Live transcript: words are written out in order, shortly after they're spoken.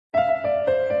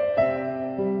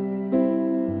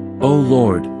O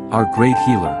Lord, our great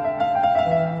healer.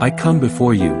 I come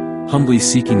before you, humbly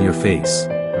seeking your face.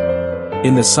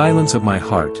 In the silence of my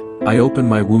heart, I open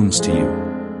my wounds to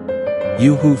you.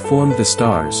 You who formed the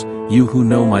stars, you who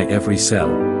know my every cell.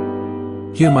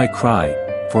 Hear my cry,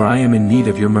 for I am in need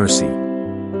of your mercy.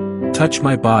 Touch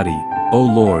my body, O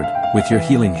Lord, with your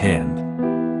healing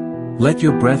hand. Let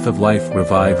your breath of life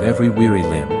revive every weary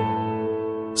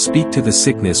limb. Speak to the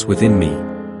sickness within me.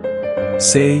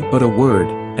 Say but a word,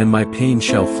 and my pain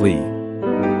shall flee.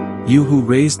 You who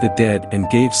raised the dead and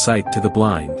gave sight to the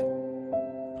blind.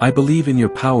 I believe in your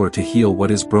power to heal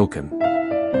what is broken.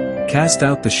 Cast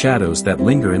out the shadows that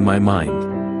linger in my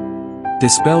mind.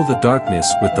 Dispel the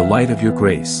darkness with the light of your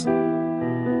grace.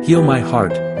 Heal my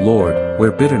heart, Lord,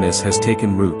 where bitterness has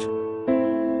taken root.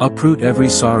 Uproot every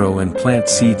sorrow and plant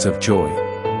seeds of joy.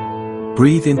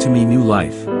 Breathe into me new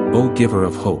life, O giver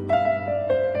of hope.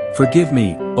 Forgive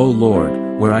me, O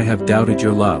Lord, where I have doubted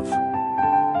your love.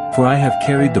 For I have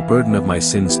carried the burden of my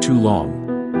sins too long.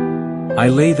 I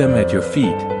lay them at your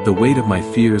feet, the weight of my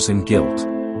fears and guilt.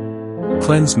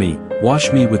 Cleanse me,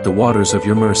 wash me with the waters of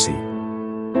your mercy.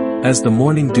 As the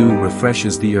morning dew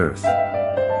refreshes the earth.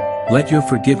 Let your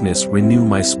forgiveness renew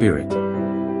my spirit.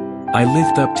 I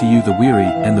lift up to you the weary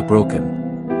and the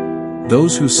broken.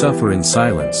 Those who suffer in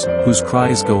silence, whose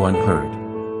cries go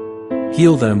unheard.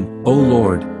 Heal them, O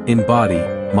Lord, in body,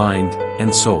 mind,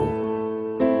 and soul.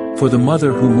 For the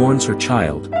mother who mourns her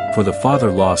child, for the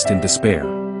father lost in despair.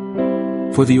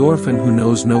 For the orphan who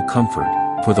knows no comfort,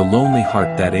 for the lonely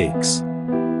heart that aches.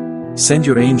 Send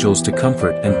your angels to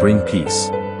comfort and bring peace.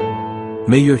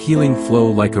 May your healing flow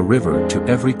like a river to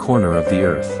every corner of the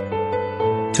earth.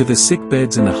 To the sick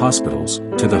beds in the hospitals,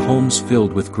 to the homes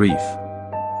filled with grief.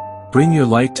 Bring your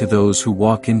light to those who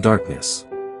walk in darkness.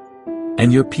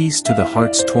 And your peace to the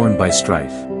hearts torn by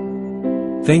strife.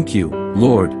 Thank you,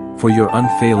 Lord, for your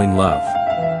unfailing love.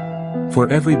 For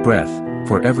every breath,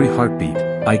 for every heartbeat,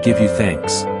 I give you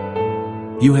thanks.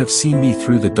 You have seen me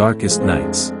through the darkest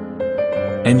nights.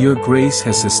 And your grace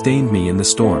has sustained me in the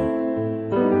storm.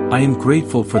 I am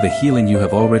grateful for the healing you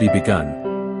have already begun.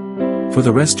 For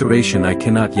the restoration I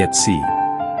cannot yet see.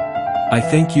 I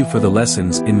thank you for the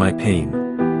lessons in my pain.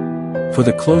 For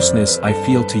the closeness I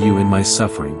feel to you in my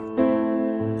suffering.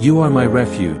 You are my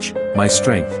refuge, my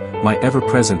strength, my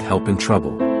ever-present help in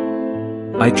trouble.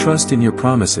 I trust in your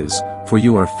promises, for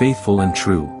you are faithful and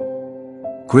true.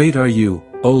 Great are you,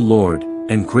 O Lord,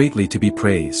 and greatly to be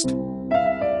praised.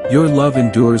 Your love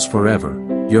endures forever,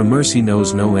 your mercy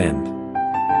knows no end.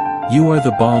 You are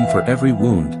the balm for every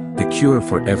wound, the cure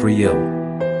for every ill.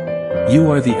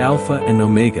 You are the Alpha and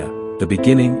Omega, the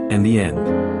beginning and the end.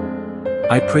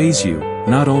 I praise you,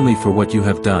 not only for what you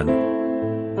have done,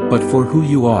 but for who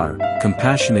you are,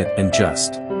 compassionate and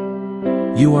just.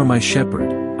 You are my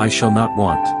shepherd, I shall not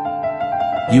want.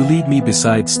 You lead me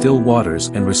beside still waters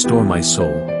and restore my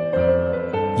soul.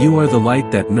 You are the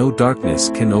light that no darkness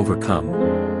can overcome.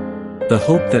 The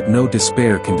hope that no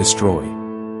despair can destroy.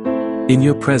 In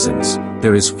your presence,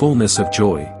 there is fullness of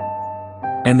joy.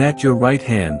 And at your right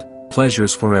hand,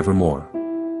 pleasures forevermore.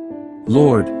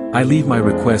 Lord, I leave my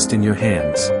request in your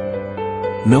hands.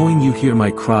 Knowing you hear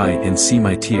my cry and see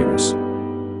my tears.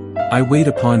 I wait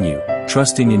upon you,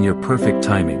 trusting in your perfect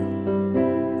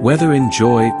timing. Whether in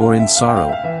joy or in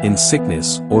sorrow, in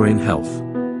sickness or in health.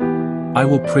 I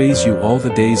will praise you all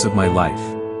the days of my life.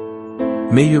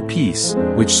 May your peace,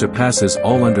 which surpasses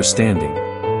all understanding,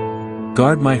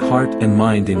 guard my heart and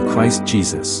mind in Christ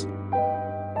Jesus.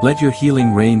 Let your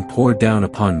healing rain pour down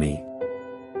upon me.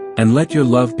 And let your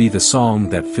love be the song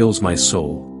that fills my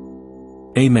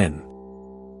soul. Amen.